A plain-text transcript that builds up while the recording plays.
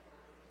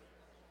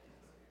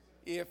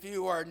If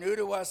you are new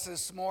to us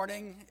this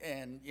morning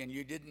and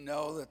you didn't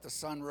know that the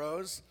sun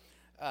rose,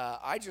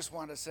 I just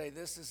want to say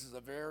this is a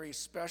very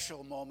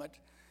special moment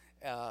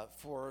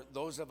for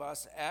those of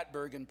us at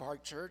Bergen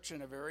Park Church,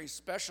 and a very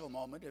special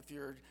moment if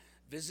you're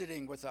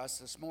visiting with us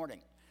this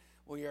morning.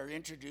 We are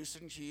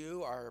introducing to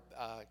you our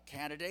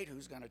candidate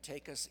who's going to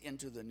take us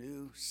into the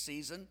new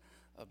season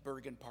of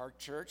Bergen Park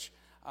Church.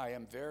 I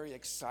am very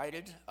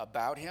excited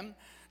about him,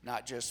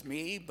 not just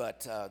me,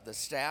 but the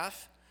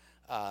staff,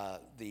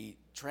 the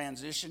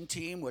transition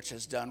team, which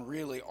has done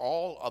really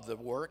all of the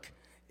work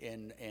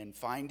in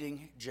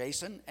finding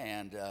Jason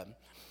and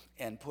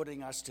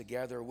putting us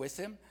together with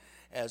him,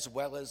 as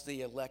well as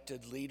the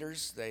elected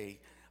leaders. They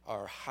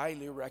are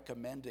highly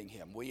recommending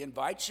him. We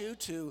invite you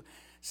to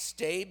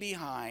stay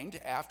behind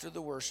after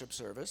the worship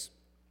service,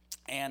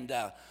 and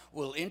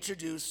we'll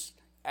introduce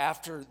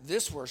after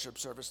this worship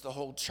service the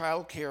whole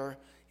child care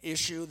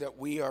issue that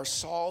we are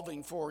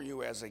solving for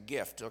you as a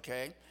gift,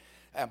 okay?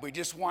 And we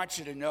just want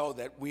you to know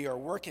that we are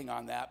working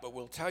on that, but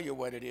we'll tell you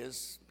what it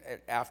is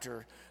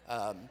after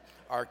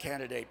our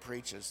candidate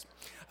preaches,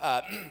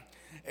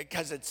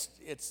 because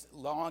it's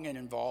long and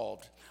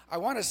involved. I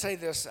want to say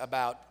this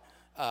about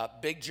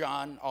Big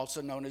John,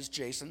 also known as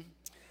Jason.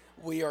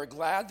 We are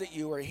glad that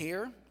you are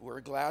here.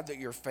 We're glad that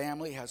your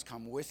family has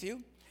come with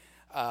you,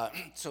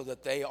 so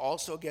that they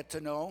also get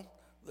to know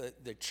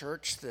the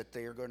church that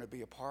they are going to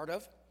be a part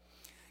of.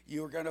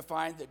 You are going to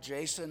find that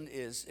Jason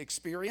is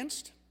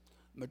experienced,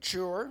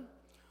 mature,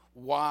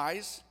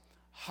 wise,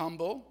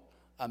 humble,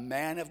 a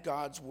man of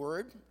God's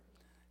word,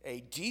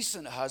 a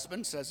decent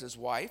husband, says his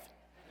wife,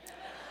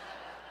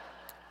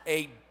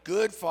 a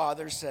good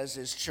father, says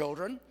his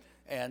children,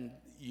 and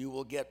you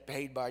will get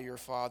paid by your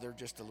father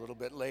just a little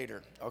bit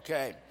later,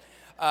 okay?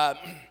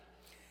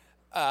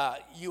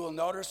 You will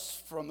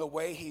notice from the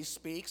way he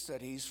speaks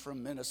that he's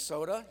from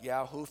Minnesota.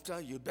 Yeah,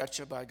 hoofta, you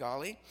betcha, by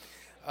golly.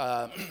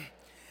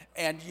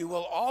 And you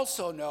will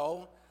also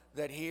know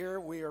that here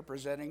we are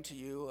presenting to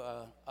you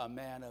a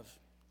man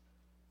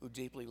who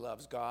deeply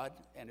loves God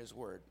and his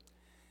word.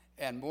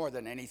 And more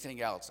than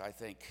anything else, I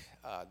think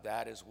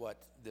that is what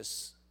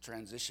this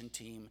transition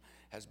team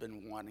has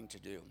been wanting to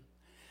do.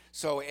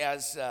 So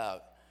as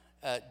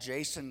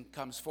Jason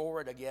comes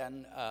forward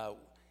again,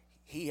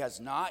 he has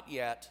not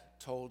yet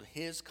told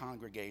his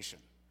congregation.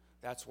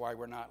 That's why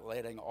we're not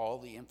letting all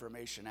the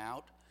information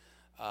out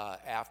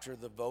after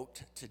the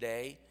vote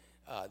today.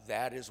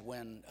 That is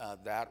when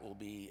that will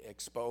be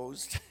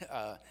exposed,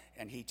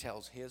 and he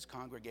tells his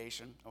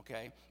congregation,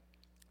 okay?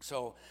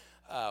 So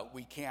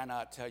we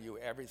cannot tell you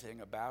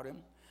everything about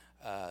him,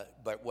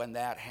 but when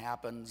that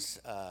happens,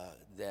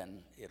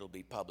 then it'll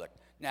be public.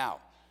 Now,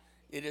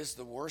 it is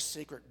the worst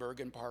secret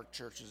Bergen Park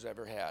Church has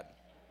ever had.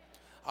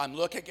 I'm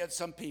looking at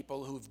some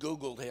people who've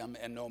Googled him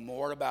and know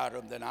more about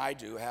him than I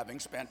do,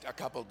 having spent a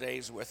couple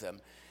days with him.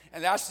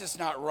 And that's just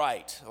not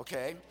right,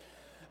 okay?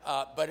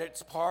 But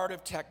it's part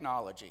of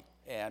technology,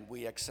 and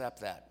we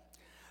accept that.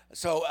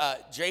 So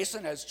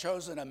Jason has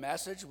chosen a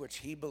message which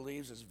he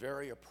believes is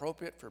very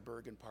appropriate for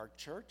Bergen Park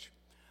Church.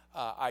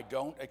 I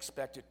don't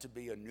expect it to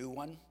be a new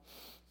one,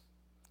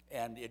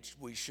 and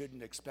we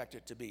shouldn't expect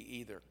it to be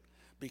either,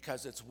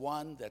 because it's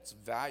one that's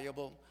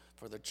valuable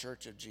for the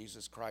Church of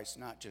Jesus Christ,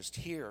 not just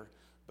here,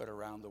 but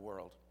around the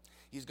world.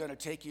 He's going to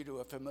take you to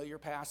a familiar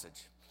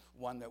passage,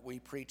 one that we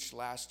preached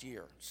last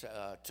year.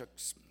 Took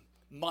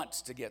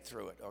months to get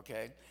through it,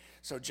 okay?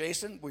 So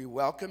Jason, we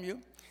welcome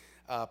you.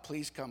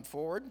 Please come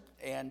forward.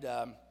 And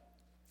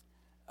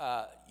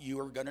you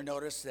are going to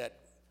notice that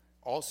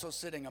also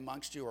sitting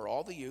amongst you are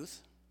all the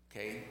youth,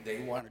 okay?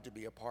 They wanted to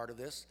be a part of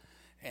this.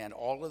 And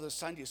all of the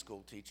Sunday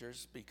school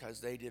teachers,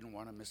 because they didn't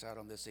want to miss out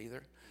on this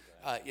either.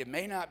 It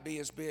may not be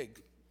as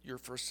big your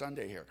first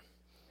Sunday here,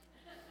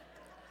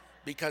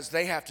 because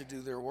they have to do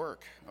their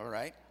work, all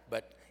right?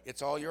 But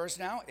it's all yours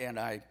now, and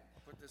I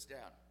put this down.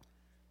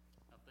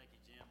 Oh, thank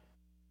you, Jim.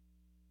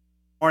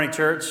 Morning,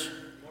 church.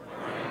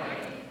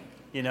 Morning.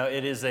 You know,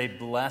 it is a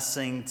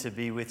blessing to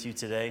be with you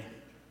today.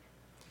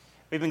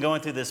 We've been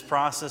going through this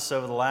process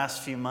over the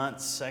last few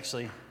months,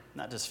 actually,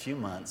 not just few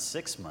months,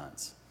 6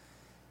 months,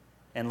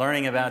 and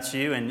learning about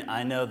you. And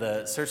I know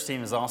the search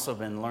team has also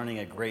been learning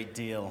a great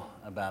deal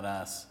about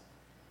us.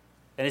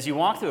 And as you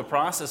walk through a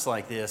process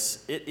like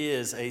this, it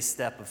is a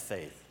step of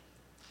faith.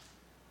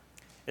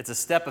 It's a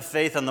step of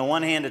faith on the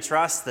one hand to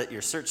trust that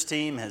your search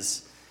team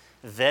has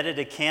vetted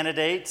a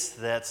candidate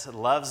that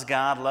loves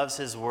God, loves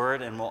His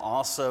Word, and will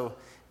also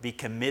be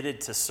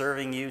committed to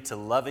serving you, to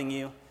loving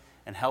you,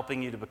 and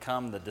helping you to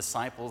become the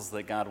disciples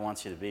that God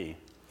wants you to be.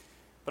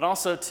 But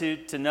also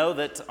to know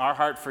that our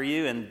heart for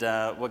you and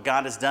what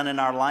God has done in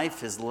our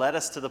life has led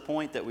us to the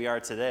point that we are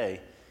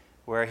today,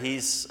 where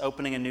He's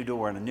opening a new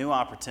door and a new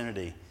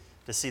opportunity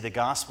to see the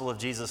gospel of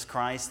Jesus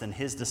Christ and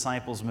His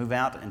disciples move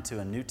out into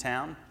a new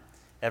town,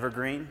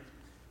 Evergreen,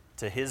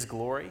 to His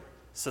glory,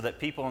 so that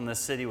people in this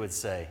city would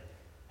say,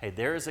 hey,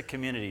 there is a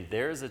community,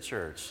 there is a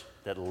church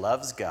that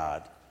loves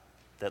God,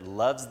 that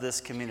loves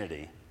this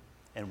community,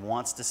 and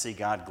wants to see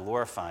God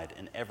glorified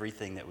in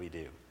everything that we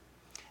do.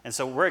 And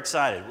so we're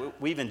excited.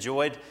 We've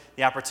enjoyed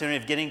the opportunity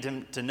of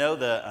getting to know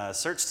the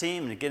search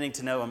team and getting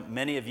to know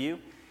many of you.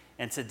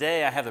 And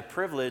today I have the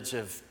privilege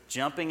of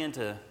jumping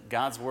into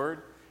God's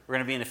Word. We're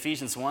going to be in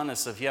Ephesians 1,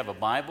 so if you have a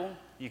Bible,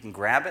 you can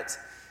grab it.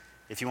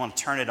 If you want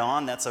to turn it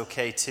on, that's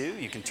okay too.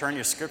 You can turn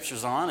your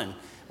scriptures on, and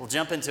we'll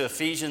jump into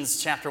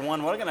Ephesians chapter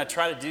 1. What I'm going to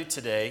try to do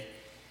today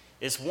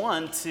is,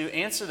 one, to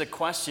answer the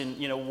question,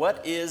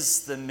 what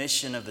is the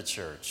mission of the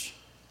church?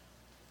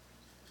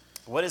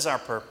 What is our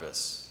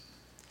purpose?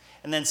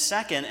 And then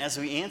second, as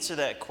we answer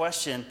that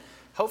question,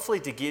 hopefully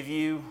to give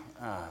you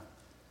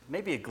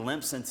maybe a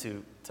glimpse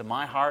into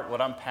my heart,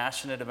 what I'm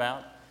passionate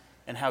about,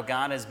 and how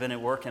God has been at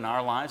work in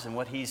our lives and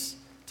what He's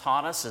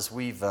taught us as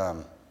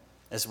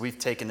we've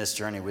taken this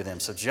journey with Him.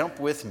 So jump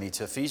with me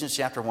to Ephesians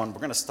chapter 1. We're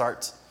going to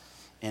start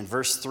in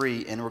verse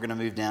 3, and we're going to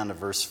move down to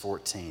verse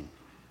 14.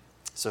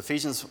 So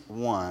Ephesians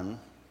 1,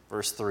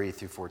 verse 3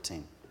 through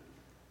 14.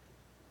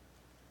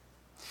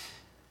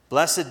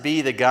 Blessed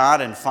be the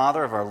God and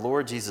Father of our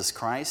Lord Jesus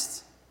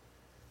Christ,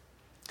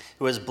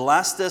 who has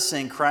blessed us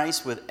in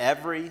Christ with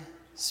every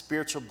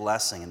spiritual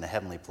blessing in the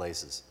heavenly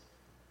places,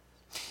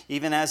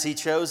 even as He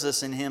chose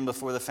us in Him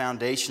before the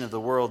foundation of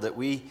the world, that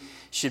we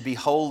should be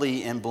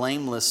holy and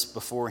blameless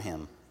before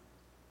Him.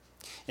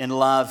 In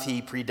love, He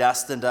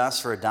predestined us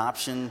for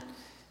adoption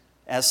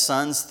as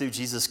sons through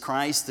Jesus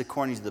Christ,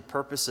 according to the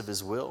purpose of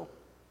His will,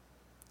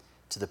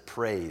 to the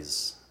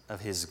praise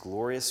of His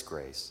glorious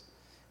grace,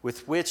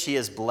 with which He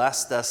has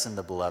blessed us in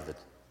the Beloved.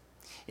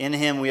 In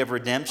Him we have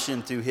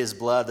redemption through His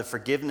blood, the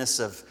forgiveness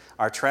of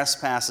our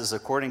trespasses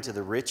according to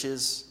the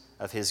riches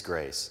of His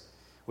grace,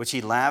 which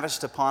He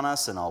lavished upon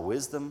us in all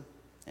wisdom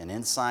and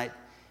insight,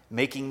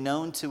 making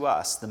known to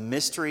us the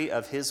mystery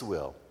of His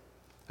will,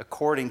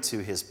 according to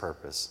His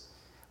purpose,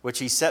 which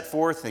He set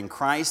forth in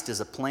Christ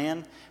as a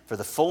plan for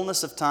the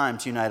fullness of time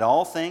to unite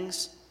all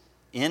things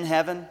in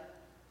heaven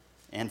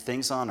and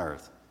things on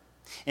earth.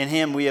 In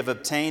Him we have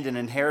obtained an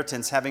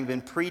inheritance, having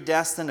been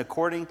predestined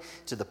according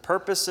to the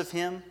purpose of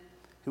Him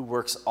who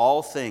works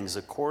all things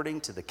according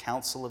to the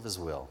counsel of His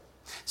will,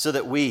 so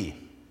that we,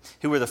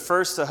 who were the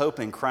first to hope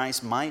in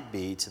Christ, might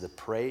be to the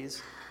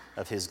praise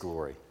of His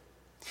glory.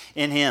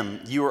 In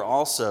Him you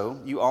also,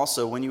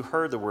 when you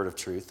heard the word of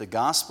truth, the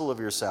gospel of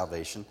your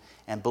salvation,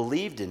 and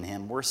believed in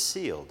Him, were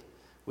sealed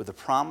with the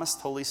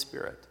promised Holy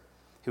Spirit,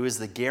 who is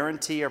the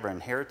guarantee of our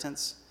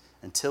inheritance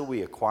until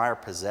we acquire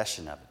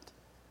possession of it,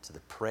 to the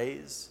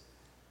praise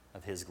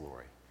of His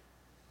glory.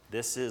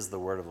 This is the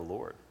word of the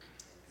Lord.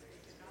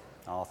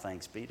 All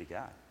thanks be to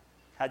God.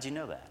 How'd you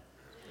know that?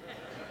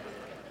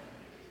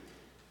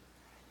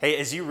 Hey,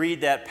 as you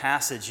read that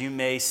passage, you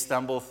may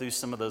stumble through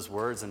some of those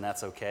words, and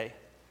that's okay.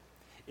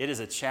 It is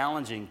a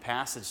challenging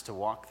passage to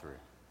walk through.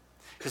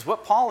 Because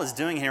what Paul is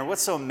doing here,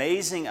 what's so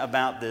amazing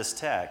about this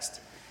text,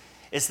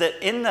 is that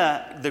in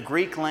the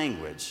Greek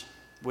language,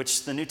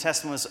 which the New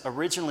Testament was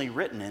originally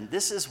written in,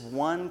 this is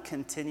one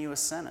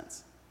continuous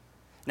sentence.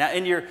 Now,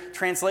 in your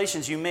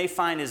translations, you may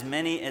find as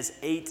many as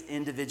 8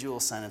 individual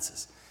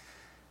sentences.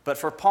 But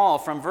for Paul,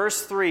 from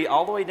verse 3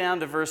 all the way down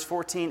to verse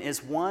 14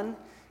 is one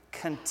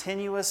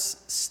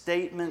continuous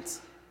statement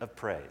of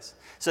praise.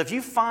 So if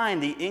you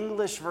find the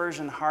English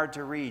version hard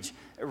to read,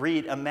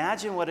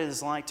 imagine what it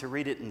is like to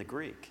read it in the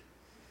Greek.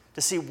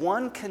 To see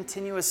one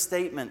continuous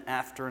statement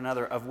after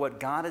another of what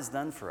God has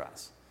done for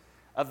us,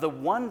 of the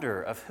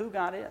wonder of who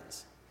God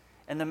is,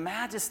 and the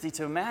majesty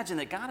to imagine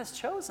that God has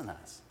chosen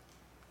us.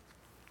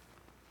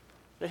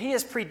 That He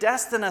has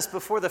predestined us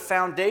before the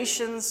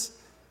foundations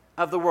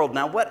of the world.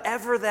 Now,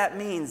 whatever that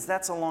means,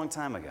 that's a long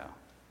time ago.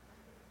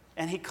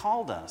 And He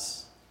called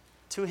us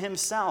to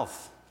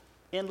Himself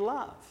in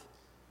love.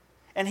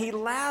 And He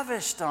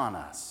lavished on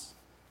us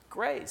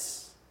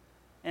grace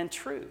and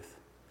truth,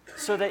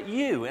 so that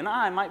you and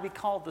I might be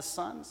called the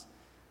sons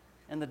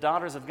and the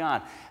daughters of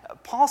God.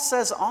 Paul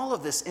says all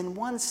of this in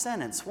one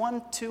sentence,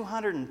 one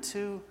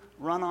 202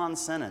 run-on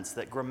sentence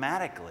that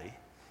grammatically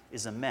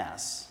is a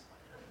mess.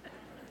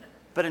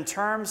 But in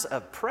terms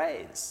of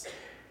praise,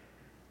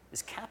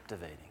 is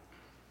captivating.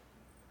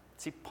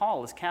 See,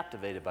 Paul is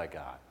captivated by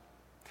God.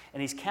 And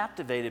he's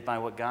captivated by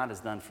what God has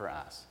done for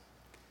us.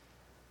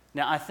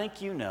 Now, I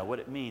think you know what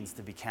it means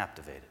to be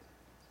captivated.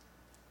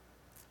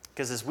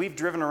 Because as we've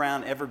driven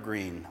around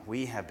Evergreen,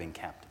 we have been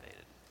captivated.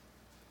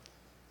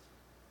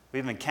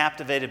 We've been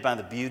captivated by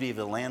the beauty of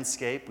the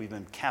landscape. We've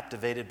been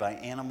captivated by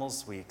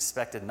animals we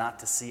expected not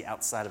to see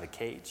outside of a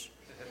cage.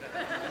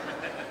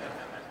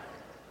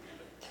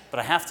 But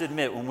I have to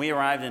admit, when we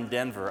arrived in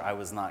Denver, I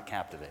was not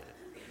captivated.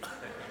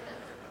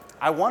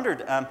 I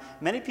wondered,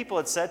 many people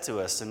had said to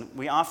us, and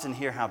we often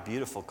hear how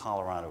beautiful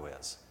Colorado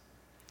is.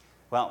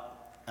 Well,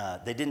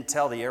 they didn't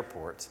tell the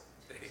airport.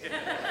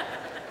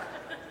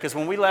 Because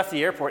when we left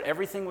the airport,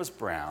 everything was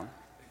brown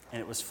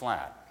and it was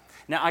flat.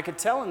 Now, I could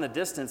tell in the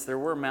distance, there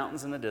were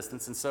mountains in the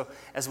distance, and so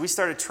as we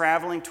started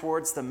traveling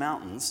towards the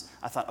mountains,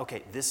 I thought,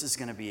 okay, this is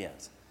going to be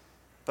it.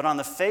 But on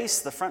the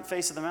front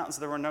face of the mountains,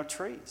 there were no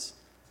trees.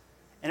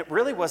 And it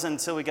really wasn't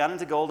until we got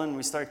into Golden,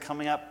 we started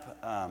coming up,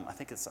 I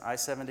think it's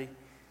I-70,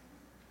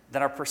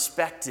 that our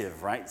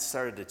perspective, right,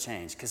 started to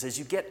change. Because as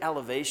you get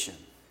elevation,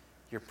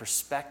 your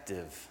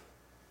perspective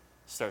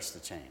starts to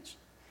change.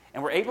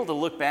 And we're able to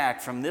look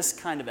back from this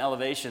kind of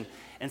elevation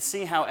and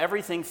see how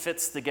everything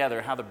fits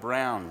together, how the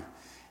brown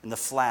and the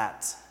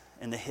flat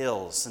and the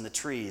hills and the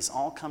trees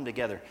all come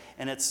together.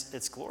 And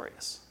it's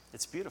glorious.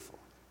 It's beautiful.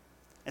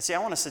 And see, I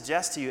want to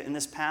suggest to you in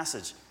this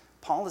passage,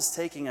 Paul is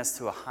taking us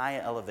to a high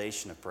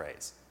elevation of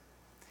praise.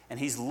 And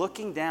he's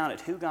looking down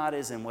at who God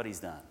is and what he's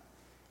done.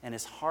 And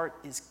his heart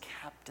is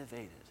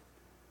captivated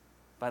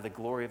by the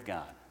glory of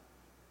God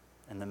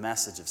and the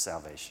message of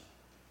salvation.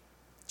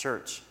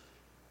 Church,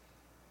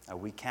 are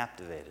we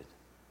captivated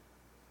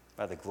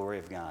by the glory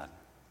of God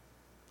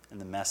and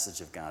the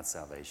message of God's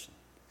salvation?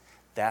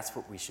 That's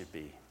what we should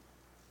be.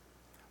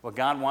 What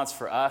God wants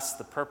for us,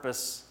 the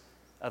purpose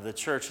of the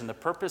church and the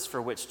purpose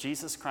for which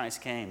Jesus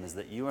Christ came, is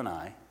that you and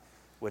I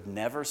would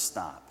never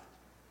stop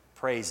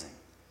praising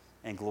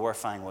and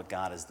glorifying what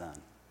God has done.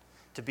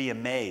 To be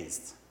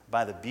amazed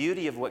by the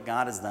beauty of what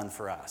God has done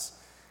for us,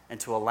 and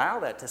to allow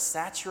that to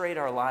saturate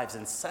our lives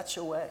in such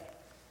a way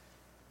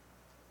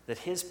that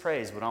his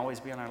praise would always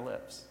be on our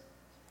lips.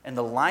 And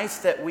the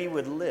life that we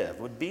would live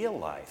would be a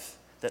life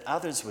that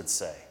others would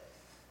say,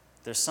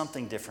 there's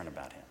something different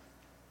about him.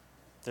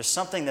 There's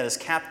something that has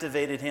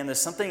captivated him. There's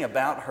something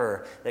about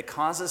her that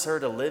causes her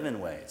to live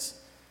in ways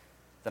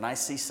that I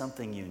see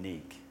something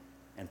unique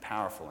and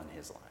powerful in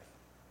his life.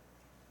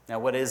 Now,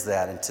 what is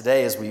that? And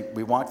today, as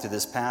we walk through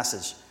this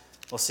passage,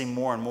 we'll see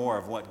more and more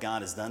of what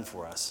God has done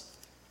for us.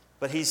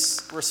 But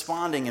he's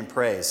responding in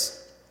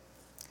praise.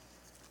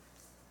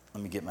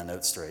 Let me get my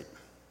notes straight.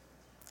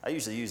 I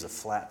usually use a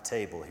flat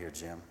table here,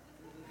 Jim.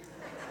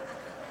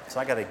 So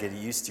I got to get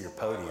used to your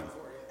podium.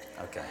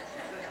 Okay.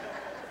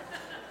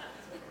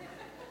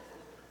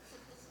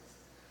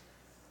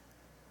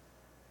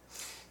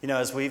 You know,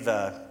 as we've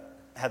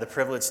had the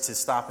privilege to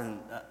stop in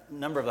a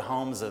number of the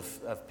homes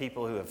of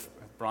people who have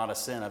brought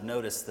us in, I've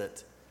noticed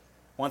that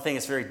one thing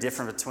that's very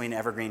different between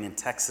Evergreen and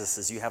Texas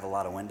is you have a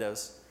lot of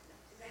windows.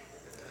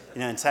 You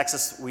know, in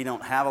Texas, we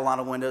don't have a lot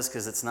of windows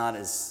because it's not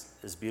as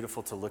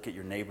beautiful to look at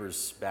your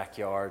neighbor's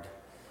backyard,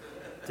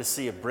 to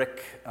see a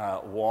brick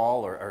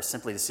wall, or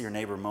simply to see your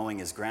neighbor mowing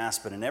his grass.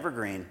 But in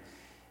Evergreen,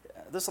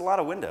 there's a lot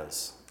of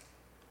windows.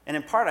 And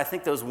in part, I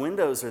think those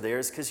windows are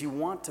there because you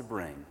want to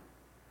bring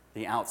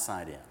the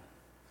outside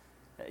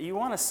in. You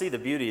want to see the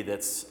beauty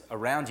that's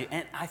around you.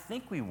 And I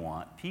think we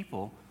want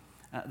people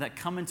that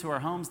come into our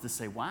homes to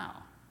say, wow,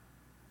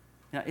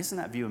 now, isn't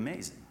that view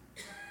amazing?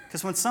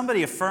 Because when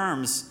somebody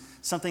affirms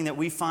something that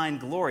we find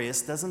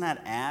glorious, doesn't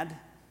that add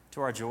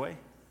to our joy?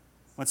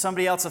 When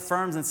somebody else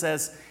affirms and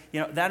says, you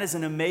know, that is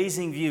an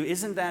amazing view,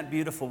 isn't that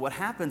beautiful? What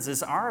happens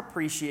is our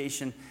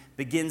appreciation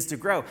begins to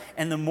grow.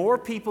 And the more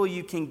people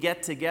you can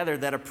get together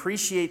that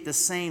appreciate the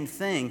same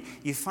thing,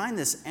 you find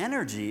this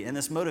energy and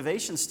this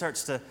motivation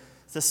starts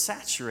to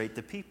saturate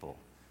the people,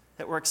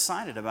 that we're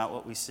excited about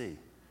what we see.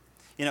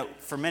 You know,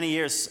 for many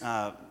years,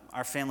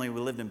 our family,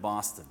 we lived in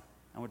Boston.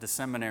 I went to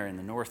seminary in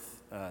the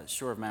North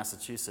Shore of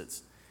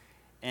Massachusetts.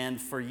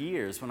 And for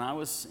years, when I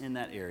was in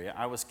that area,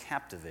 I was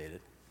captivated,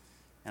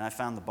 and I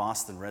found the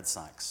Boston Red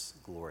Sox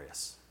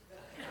glorious.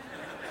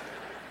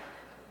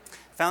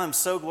 I found them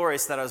so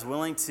glorious that I was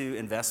willing to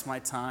invest my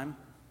time,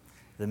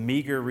 the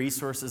meager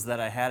resources that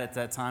I had at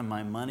that time,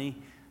 my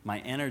money, my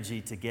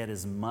energy to get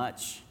as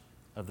much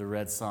of the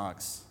Red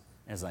Sox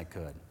as I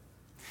could.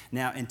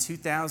 Now, in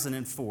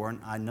 2004,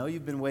 and I know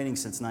you've been waiting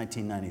since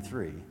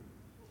 1993,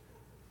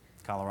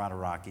 Colorado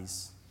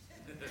Rockies.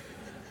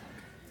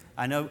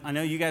 I know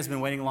you guys have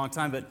been waiting a long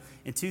time, but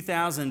in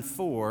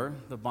 2004,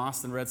 the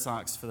Boston Red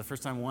Sox, for the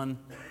first time, won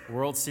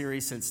World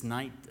Series since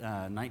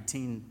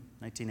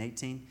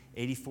 1918,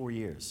 84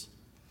 years.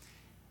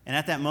 And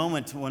at that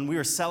moment, when we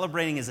were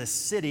celebrating as a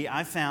city,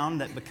 I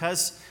found that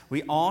because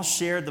we all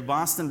shared the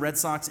Boston Red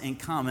Sox in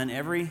common,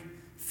 every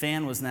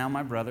fan was now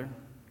my brother,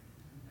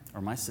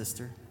 or my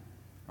sister,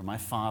 or my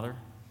father,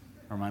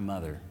 or my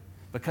mother.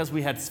 Because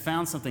we had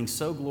found something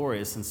so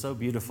glorious and so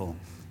beautiful,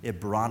 it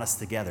brought us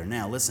together.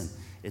 Now, listen,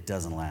 it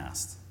doesn't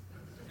last.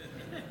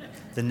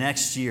 The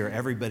next year,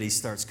 everybody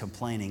starts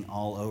complaining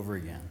all over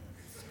again.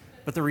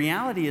 But the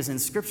reality is, in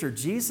Scripture,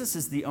 Jesus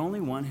is the only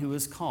one who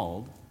is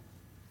called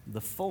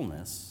the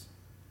fullness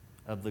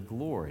of the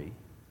glory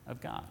of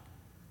God.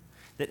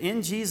 That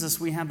in Jesus,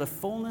 we have the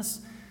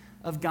fullness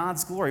of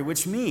God's glory,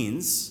 which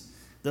means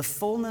the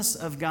fullness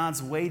of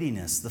God's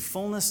weightiness, the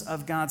fullness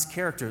of God's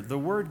character. The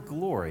word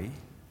glory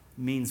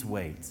means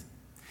weight.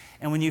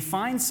 And when you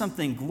find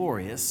something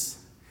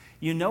glorious,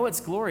 you know it's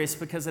glorious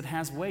because it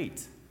has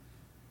weight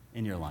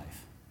in your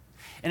life.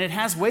 And it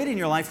has weight in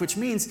your life, which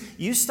means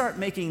you start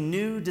making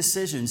new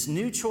decisions,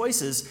 new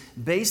choices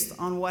based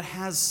on what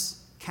has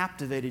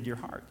captivated your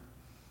heart.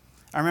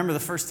 I remember the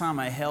first time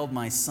I held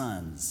my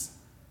sons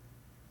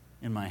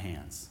in my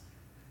hands.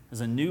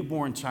 As a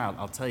newborn child,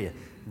 I'll tell you,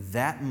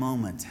 that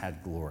moment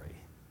had glory.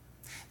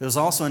 There was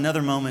also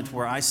another moment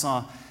where I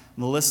saw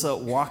Melissa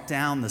walk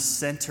down the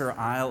center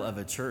aisle of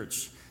a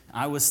church.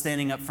 I was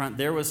standing up front.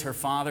 There was her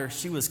father.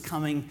 She was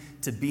coming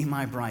to be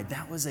my bride.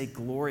 That was a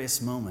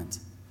glorious moment.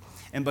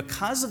 And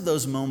because of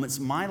those moments,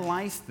 my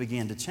life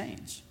began to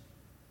change.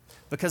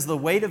 Because the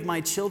weight of my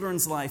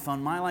children's life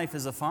on my life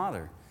as a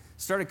father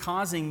started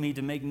causing me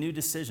to make new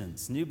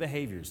decisions, new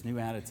behaviors, new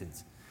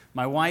attitudes.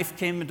 My wife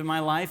came into my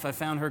life. I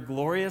found her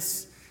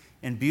glorious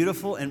and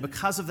beautiful. And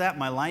because of that,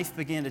 my life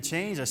began to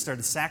change. I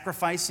started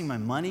sacrificing. My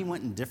money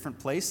went in different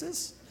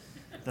places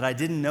that I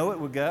didn't know it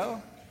would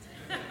go.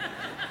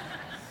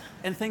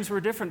 And things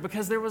were different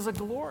because there was a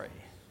glory.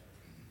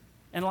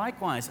 And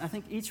likewise, I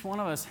think each one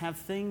of us have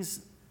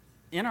things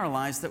in our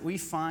lives that we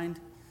find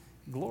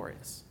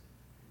glorious.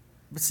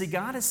 But see,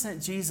 God has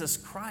sent Jesus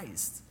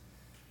Christ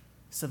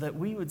so that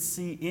we would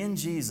see in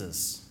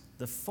Jesus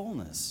the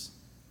fullness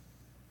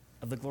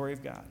of the glory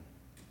of God.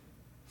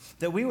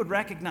 That we would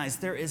recognize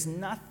there is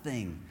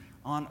nothing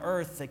on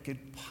earth that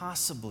could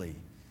possibly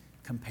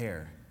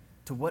compare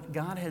to what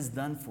God has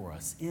done for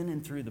us in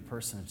and through the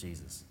person of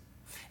Jesus.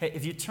 Hey,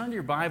 if you turn to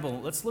your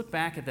Bible, let's look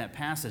back at that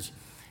passage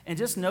and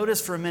just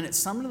notice for a minute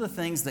some of the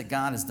things that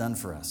God has done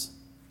for us.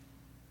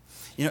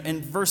 You know,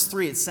 in verse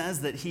 3, it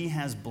says that He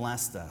has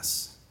blessed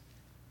us.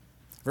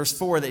 Verse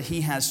 4, that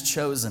He has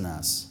chosen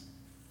us.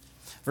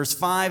 Verse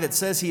 5, it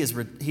says He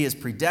has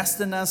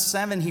predestined us.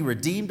 7, He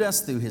redeemed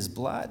us through His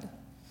blood.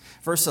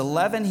 Verse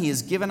 11, He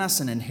has given us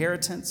an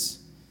inheritance.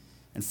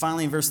 And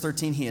finally, in verse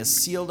 13, He has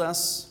sealed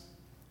us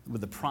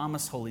with the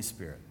promised Holy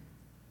Spirit.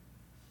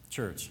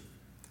 Church,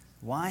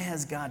 why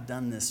has God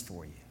done this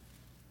for you?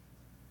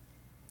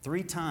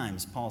 3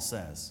 times, Paul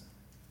says,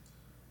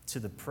 to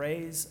the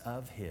praise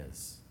of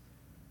His.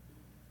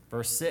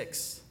 Verse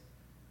 6,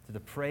 to the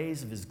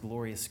praise of His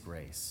glorious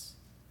grace.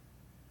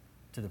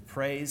 To the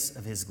praise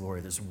of His glory.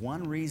 There's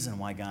one reason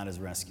why God has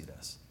rescued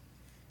us.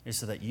 It's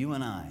so that you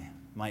and I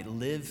might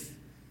live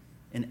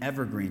in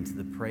evergreen to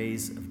the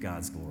praise of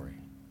God's glory.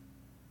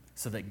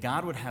 So that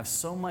God would have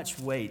so much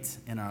weight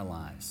in our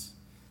lives,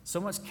 so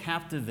much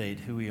captivate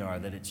who we are,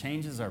 that it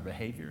changes our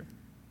behavior.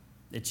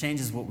 It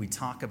changes what we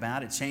talk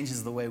about. It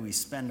changes the way we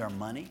spend our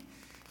money.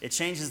 It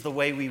changes the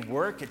way we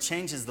work. It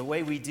changes the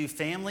way we do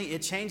family.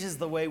 It changes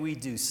the way we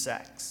do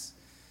sex.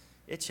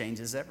 It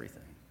changes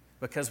everything.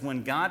 Because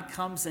when God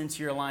comes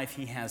into your life,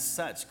 He has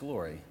such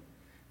glory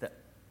that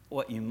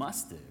what you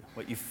must do,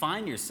 what you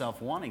find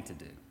yourself wanting to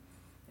do,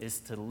 is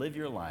to live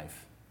your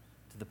life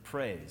to the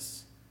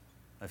praise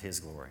of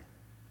His glory.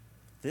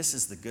 This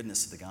is the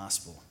goodness of the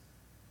gospel,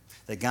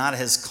 that God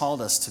has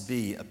called us to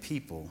be a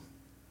people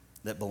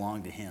that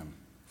belong to Him.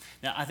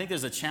 Now, I think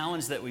there's a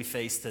challenge that we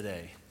face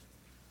today.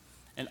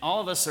 And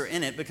all of us are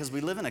in it because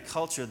we live in a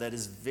culture that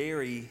is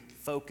very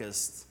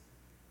focused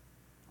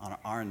on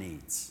our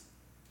needs.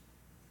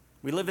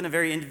 We live in a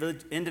very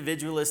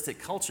individualistic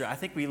culture. I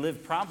think we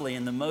live probably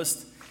in the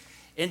most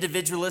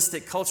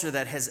individualistic culture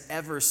that has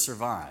ever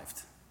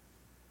survived.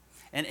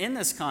 And in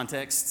this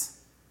context,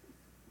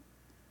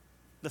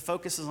 the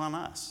focus is on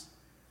us,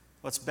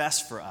 what's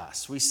best for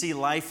us. We see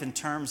life in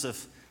terms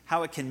of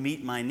how it can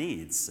meet my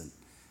needs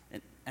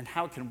and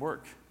how it can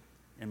work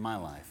in my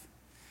life.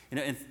 You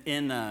know,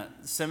 in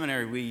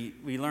seminary,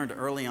 we learned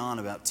early on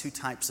about 2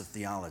 types of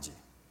theology.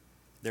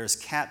 There's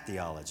cat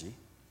theology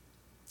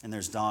and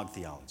there's dog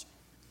theology.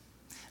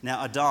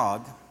 Now, a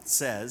dog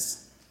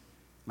says,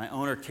 my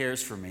owner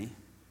cares for me,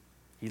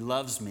 he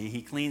loves me,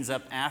 he cleans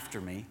up after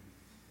me,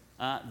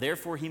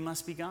 therefore he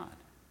must be God.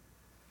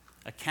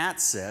 A cat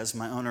says,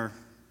 my owner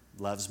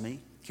loves me,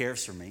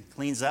 cares for me,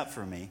 cleans up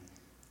for me,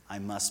 I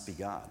must be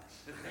God.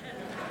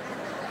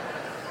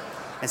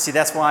 And see,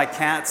 that's why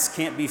cats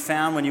can't be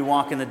found when you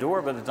walk in the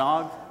door, but a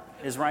dog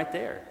is right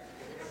there.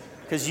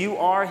 Because you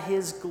are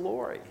His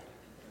glory.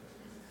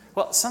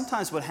 Well,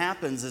 sometimes what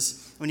happens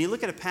is when you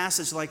look at a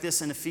passage like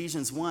this in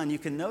Ephesians 1, you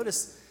can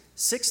notice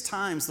 6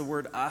 times the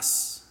word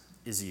us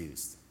is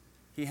used.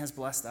 He has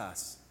blessed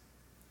us.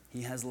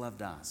 He has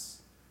loved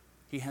us.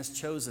 He has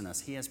chosen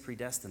us. He has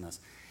predestined us.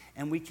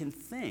 And we can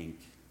think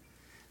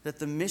that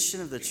the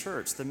mission of the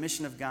church, the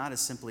mission of God,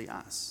 is simply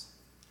us.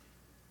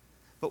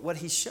 But what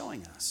He's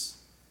showing us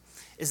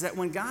is that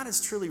when God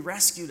has truly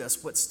rescued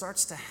us, what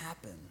starts to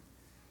happen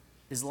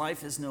is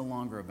life is no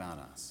longer about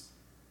us.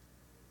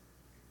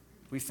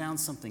 We found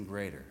something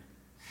greater.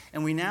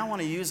 And we now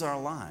want to use our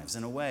lives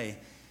in a way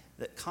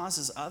that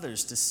causes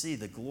others to see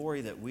the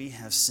glory that we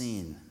have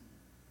seen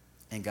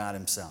in God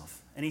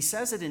Himself. And He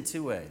says it in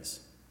 2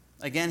 ways.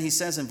 Again, He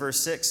says in verse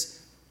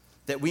 6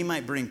 that we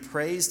might bring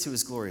praise to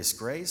His glorious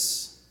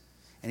grace.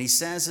 And He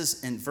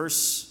says in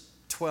verse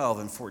 12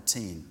 and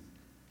 14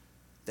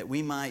 that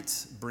we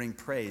might bring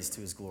praise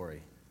to His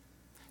glory.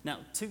 Now,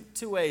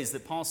 two ways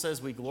that Paul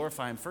says we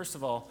glorify Him. First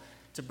of all,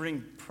 to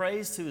bring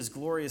praise to His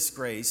glorious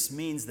grace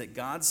means that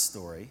God's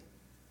story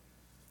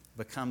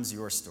becomes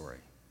your story.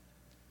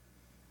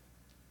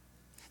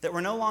 That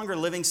we're no longer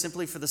living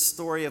simply for the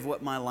story of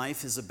what my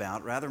life is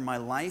about. Rather, my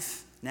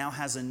life now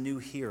has a new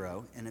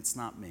hero, and it's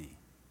not me.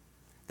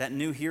 That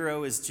new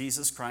hero is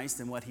Jesus Christ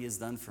and what He has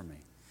done for me.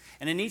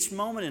 And in each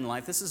moment in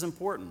life, this is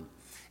important.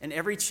 In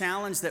every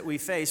challenge that we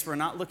face, we're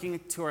not looking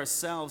to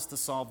ourselves to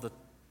solve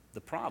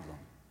the problem.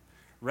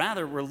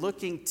 Rather, we're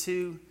looking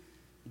to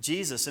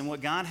Jesus and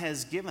what God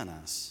has given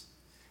us.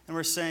 And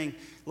we're saying,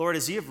 Lord,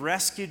 as you have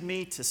rescued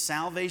me to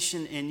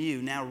salvation in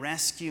you, now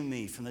rescue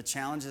me from the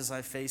challenges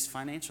I face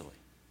financially,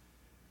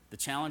 the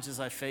challenges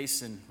I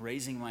face in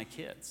raising my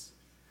kids.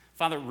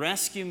 Father,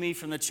 rescue me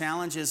from the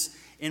challenges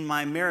in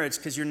my marriage,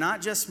 because you're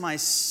not just my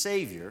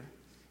Savior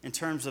in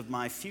terms of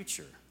my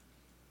future.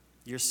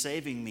 You're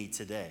saving me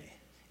today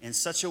in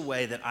such a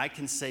way that I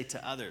can say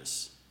to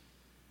others,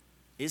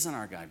 isn't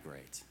our God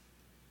great?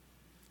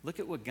 Look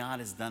at what God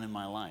has done in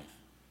my life.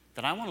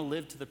 That I want to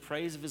live to the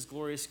praise of his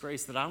glorious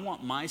grace, that I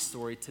want my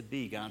story to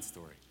be God's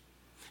story.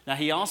 Now,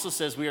 he also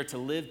says we are to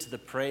live to the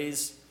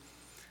praise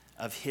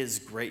of his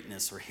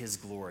greatness or his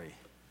glory,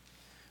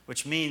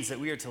 which means that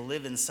we are to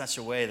live in such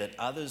a way that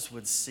others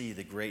would see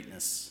the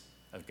greatness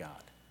of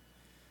God.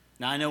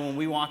 Now, I know when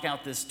we walk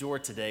out this door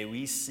today,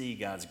 we see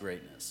God's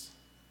greatness,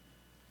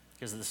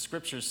 because the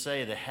scriptures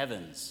say the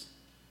heavens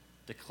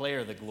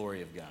declare the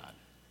glory of God.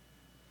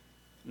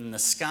 And the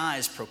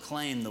skies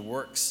proclaim the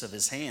works of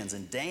his hands,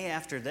 and day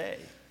after day,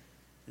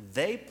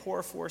 they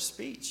pour forth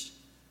speech.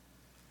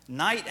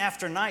 Night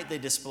after night, they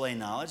display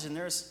knowledge, and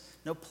there's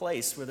no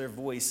place where their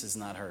voice is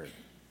not heard.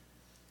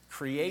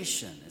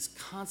 Creation is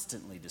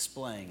constantly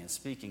displaying and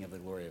speaking of the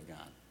glory of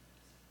God.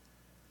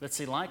 But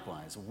see,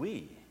 likewise,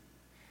 we,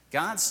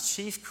 God's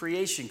chief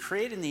creation,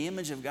 created in the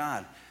image of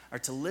God, are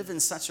to live in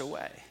such a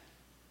way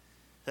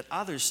that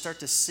others start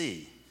to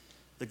see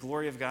the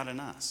glory of God in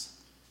us.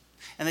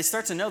 And they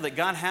start to know that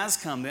God has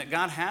come, that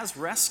God has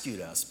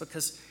rescued us,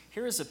 because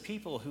here is a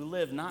people who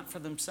live not for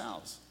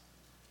themselves,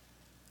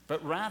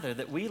 but rather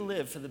that we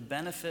live for the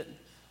benefit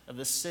of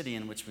the city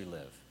in which we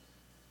live.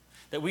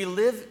 That we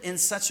live in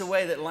such a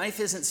way that life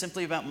isn't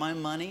simply about my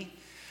money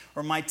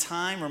or my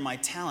time or my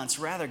talents.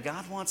 Rather,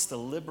 God wants to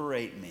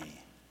liberate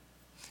me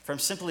from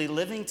simply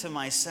living to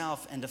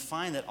myself and to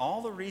find that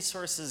all the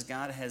resources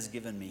God has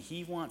given me,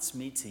 he wants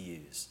me to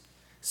use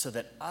so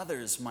that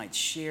others might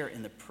share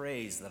in the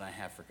praise that I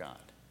have for God.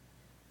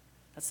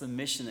 That's the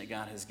mission that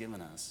God has given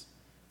us,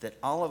 that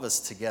all of us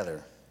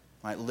together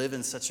might live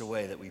in such a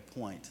way that we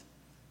point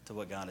to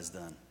what God has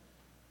done.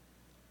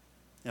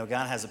 You know,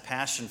 God has a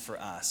passion for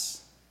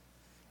us,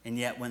 and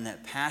yet when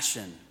that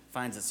passion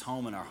finds its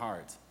home in our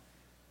heart,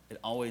 it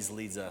always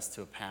leads us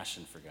to a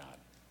passion for God.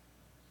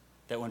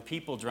 That when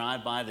people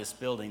drive by this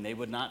building, they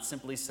would not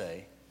simply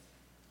say,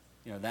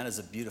 you know, that is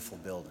a beautiful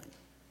building,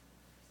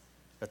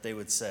 but they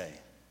would say,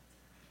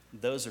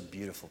 those are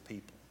beautiful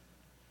people.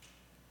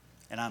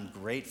 And I'm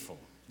grateful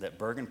that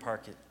Bergen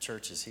Park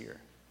Church is here,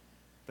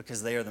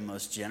 because they are the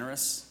most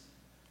generous,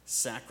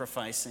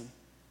 sacrificing,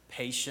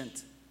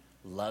 patient,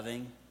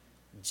 loving,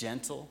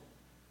 gentle,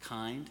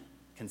 kind,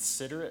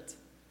 considerate.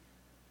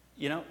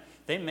 You know,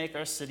 they make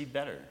our city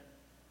better.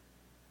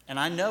 And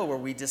I know where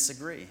we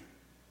disagree.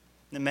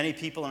 That many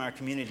people in our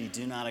community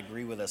do not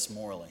agree with us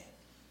morally.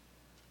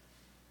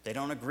 They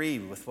don't agree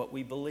with what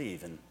we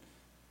believe and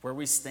where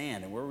we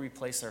stand and where we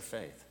place our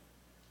faith.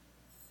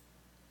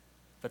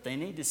 But they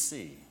need to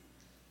see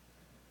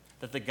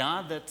that the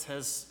God that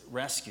has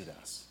rescued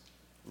us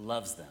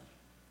loves them.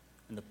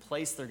 And the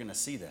place they're going to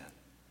see that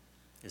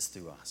is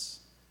through us.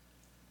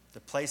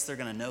 The place they're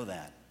going to know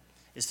that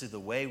is through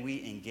the way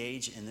we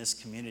engage in this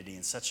community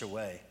in such a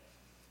way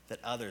that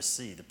others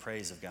see the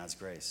praise of God's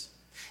grace.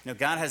 You know,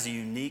 God has a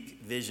unique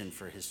vision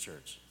for his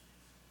church.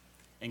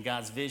 And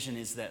God's vision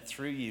is that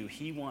through you,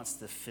 he wants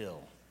to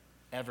fill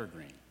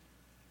Evergreen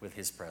with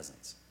his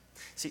presence.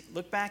 See,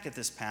 look back at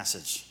this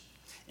passage.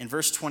 In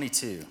verse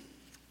 22,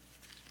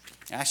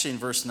 actually in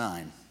verse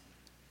 9,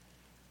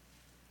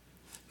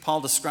 Paul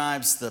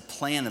describes the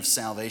plan of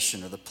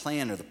salvation, or the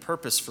plan or the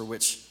purpose for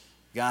which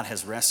God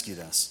has rescued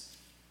us.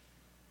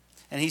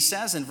 And he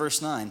says in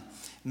verse 9,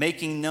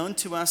 making known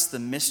to us the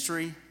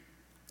mystery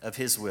of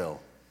his will,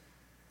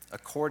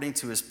 according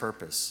to his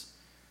purpose,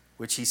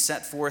 which he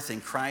set forth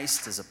in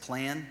Christ as a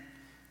plan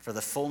for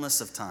the fullness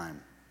of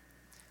time,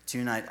 to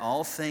unite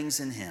all things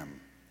in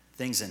him,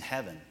 things in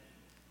heaven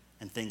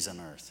and things on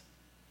earth.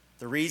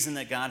 The reason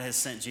that God has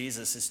sent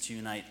Jesus is to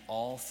unite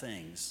all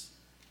things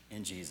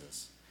in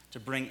Jesus, to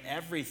bring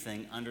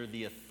everything under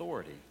the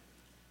authority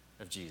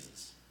of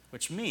Jesus,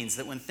 which means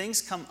that when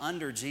things come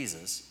under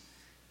Jesus,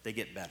 they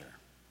get better.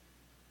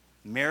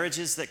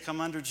 Marriages that come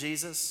under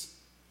Jesus,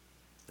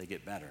 they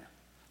get better.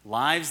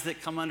 Lives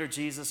that come under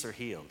Jesus are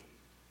healed.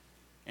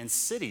 And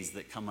cities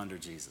that come under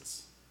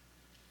Jesus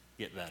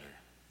get better.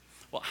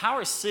 Well, how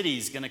are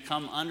cities going to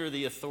come under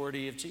the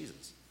authority of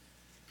Jesus?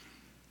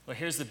 Well,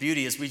 here's the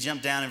beauty. As we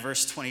jump down in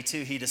verse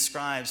 22, he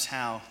describes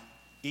how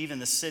even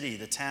the city,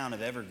 the town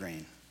of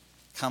Evergreen,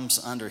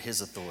 comes under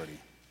his authority.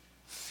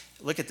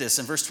 Look at this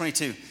in verse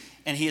 22.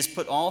 And he has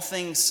put all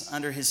things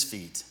under his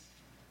feet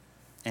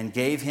and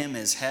gave him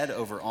as head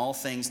over all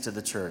things to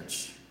the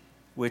church,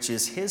 which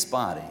is his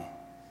body,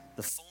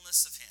 the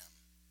fullness of him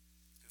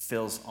who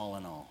fills all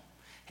in all.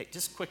 Hey,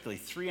 just quickly,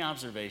 3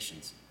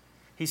 observations.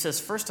 He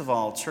says, first of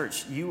all,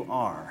 church, you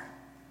are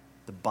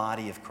the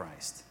body of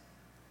Christ.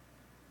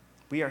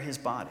 We are his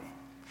body.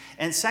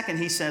 And second,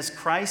 he says,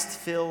 Christ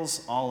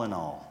fills all in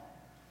all.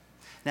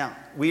 Now,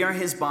 we are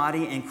his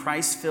body and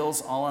Christ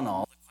fills all in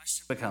all. The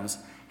question becomes,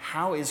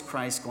 how is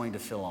Christ going to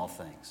fill all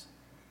things?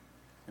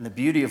 And the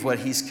beauty of what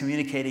he's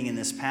communicating in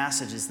this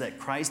passage is that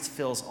Christ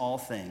fills all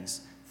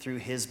things through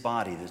his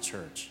body, the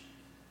church.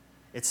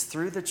 It's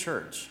through the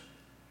church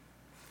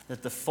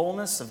that the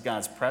fullness of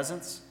God's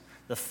presence,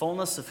 the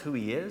fullness of who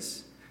he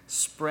is,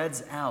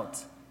 spreads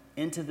out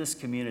into this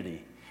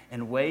community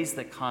in ways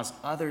that cause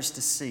others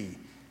to see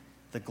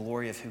the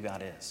glory of who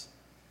God is.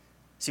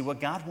 See, what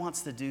God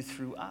wants to do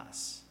through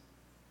us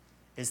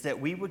is that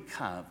we would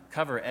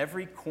cover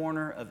every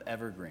corner of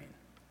Evergreen,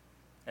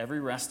 every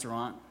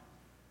restaurant,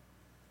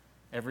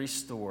 every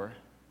store,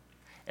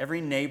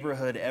 every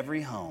neighborhood,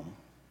 every home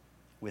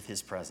with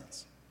his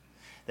presence.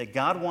 That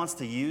God wants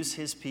to use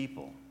his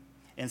people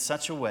in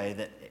such a way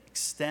that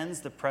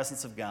extends the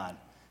presence of God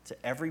to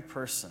every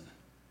person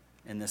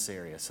in this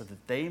area so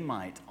that they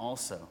might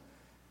also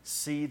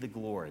see the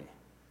glory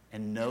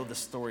and know the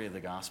story of the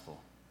gospel.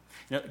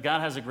 You know,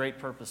 God has a great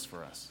purpose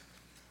for us,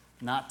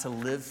 not to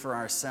live for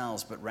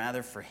ourselves, but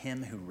rather for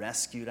him who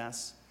rescued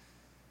us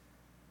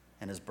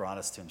and has brought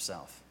us to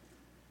himself.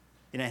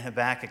 You know, in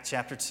Habakkuk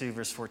chapter 2,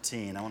 verse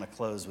 14, I want to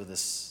close with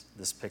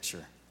this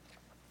picture.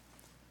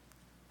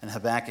 In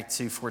Habakkuk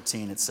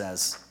 2:14, it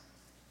says,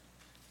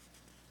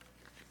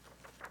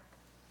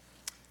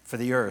 "For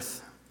the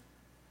earth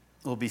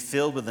will be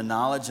filled with the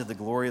knowledge of the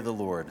glory of the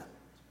Lord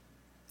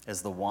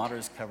as the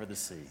waters cover the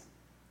sea."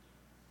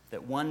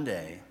 That one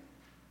day,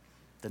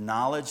 the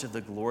knowledge of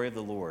the glory of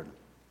the Lord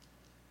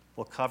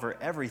will cover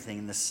everything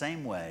in the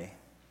same way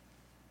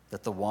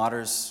that the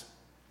waters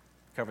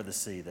cover the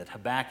sea. That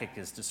Habakkuk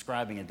is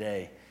describing a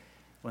day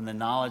when the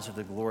knowledge of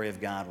the glory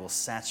of God will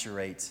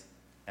saturate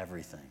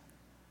everything,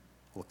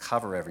 will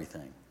cover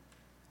everything.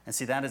 And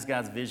see, that is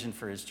God's vision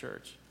for his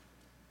church.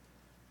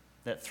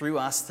 That through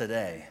us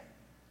today,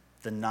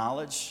 the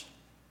knowledge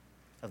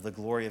of the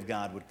glory of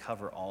God would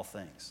cover all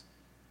things.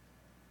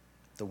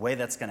 The way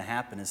that's going to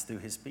happen is through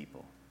his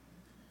people.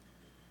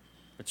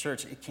 But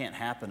church, it can't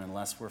happen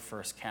unless we're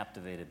first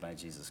captivated by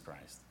Jesus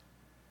Christ.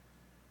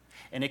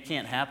 And it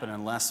can't happen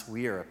unless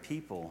we are a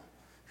people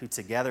who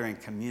together in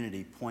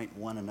community point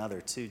one another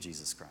to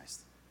Jesus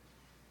Christ.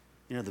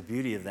 You know, the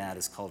beauty of that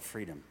is called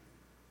freedom.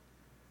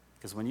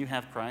 Because when you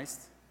have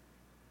Christ,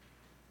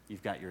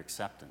 you've got your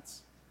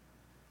acceptance.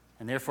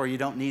 And therefore, you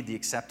don't need the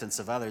acceptance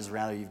of others.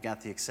 Rather, you've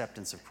got the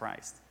acceptance of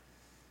Christ.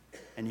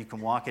 And you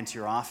can walk into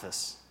your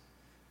office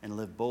and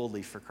live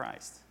boldly for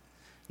Christ,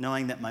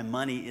 knowing that my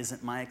money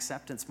isn't my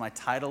acceptance, my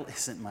title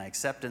isn't my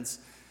acceptance.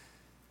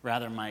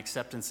 Rather, my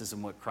acceptance is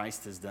in what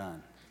Christ has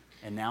done.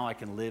 And now I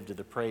can live to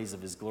the praise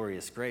of his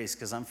glorious grace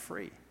because I'm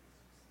free.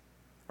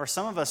 Or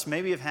some of us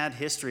maybe have had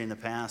history in the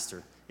past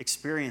or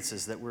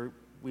experiences that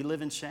we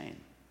live in shame.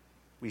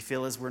 We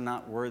feel as we're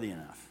not worthy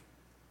enough.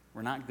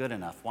 We're not good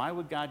enough. Why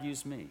would God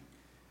use me?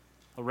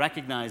 Well,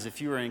 recognize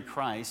if you are in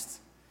Christ,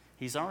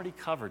 he's already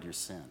covered your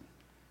sin.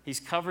 He's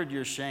covered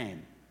your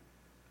shame.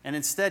 And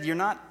instead, you're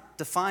not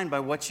defined by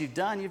what you've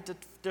done. You're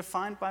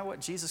defined by what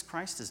Jesus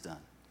Christ has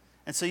done.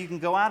 And so you can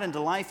go out into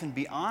life and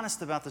be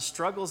honest about the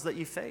struggles that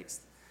you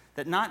faced.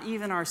 That not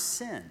even our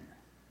sin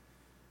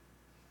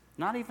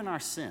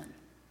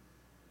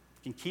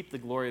can keep the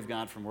glory of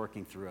God from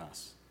working through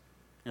us.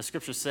 You know,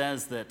 Scripture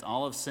says that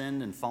all have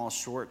sinned and fall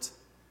short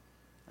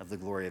of the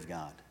glory of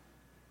God.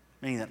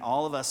 Meaning that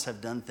all of us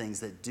have done things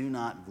that do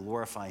not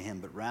glorify him,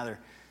 but rather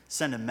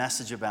send a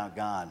message about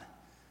God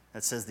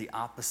that says the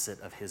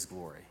opposite of his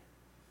glory.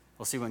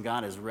 Well, see, when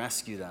God has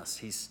rescued us,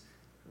 he's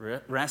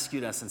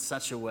rescued us in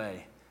such a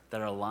way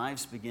that our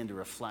lives begin to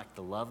reflect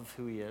the love of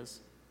who he is,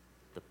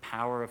 the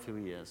power of who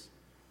he is,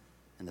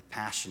 and the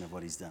passion of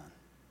what he's done.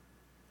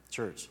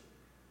 Church,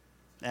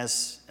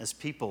 as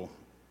people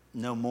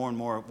know more and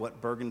more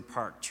what Bergen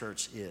Park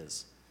Church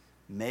is,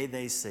 may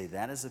they say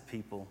that is a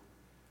people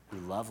who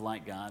love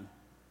like God,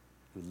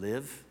 who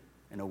live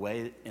in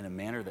a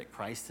manner that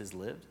Christ has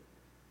lived,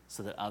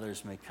 so that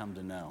others may come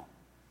to know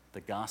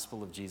the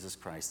gospel of Jesus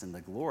Christ and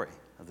the glory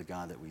of the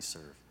God that we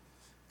serve.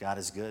 God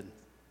is good,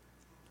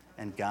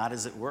 and God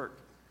is at work,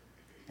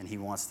 and he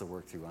wants to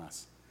work through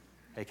us.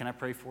 Hey, can I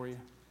pray for you?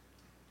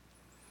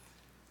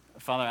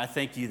 Father, I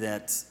thank you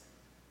that,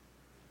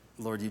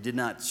 Lord, you did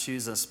not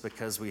choose us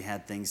because we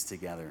had things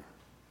together.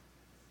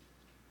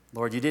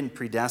 Lord, you didn't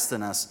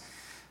predestine us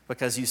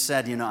because you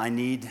said, I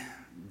need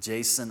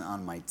Jason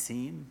on my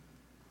team.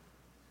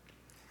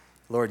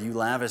 Lord, you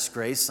lavished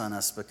grace on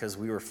us because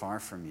we were far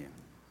from you.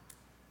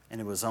 And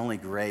it was only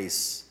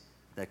grace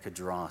that could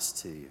draw us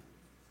to you.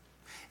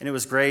 And it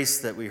was grace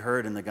that we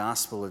heard in the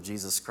gospel of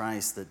Jesus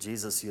Christ, that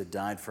Jesus, you had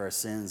died for our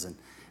sins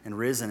and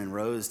risen and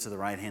rose to the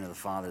right hand of the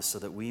Father so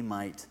that we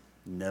might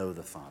know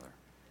the Father.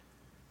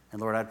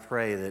 And Lord, I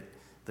pray that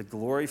the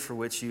glory for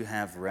which you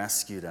have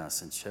rescued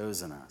us and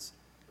chosen us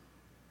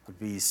would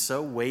be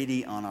so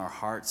weighty on our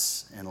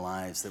hearts and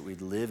lives that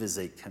we'd live as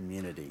a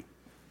community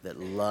that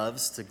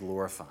loves to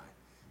glorify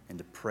and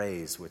to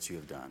praise what you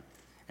have done.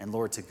 And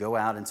Lord, to go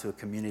out into a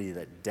community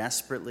that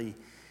desperately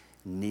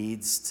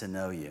needs to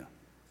know you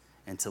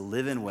and to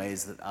live in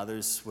ways that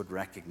others would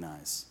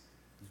recognize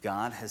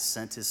God has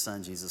sent his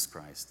Son, Jesus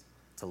Christ,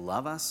 to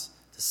love us,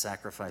 to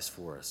sacrifice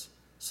for us,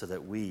 so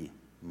that we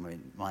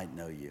might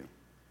know you.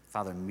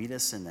 Father, meet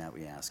us in that,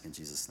 we ask in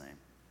Jesus' name.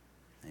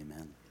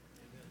 Amen.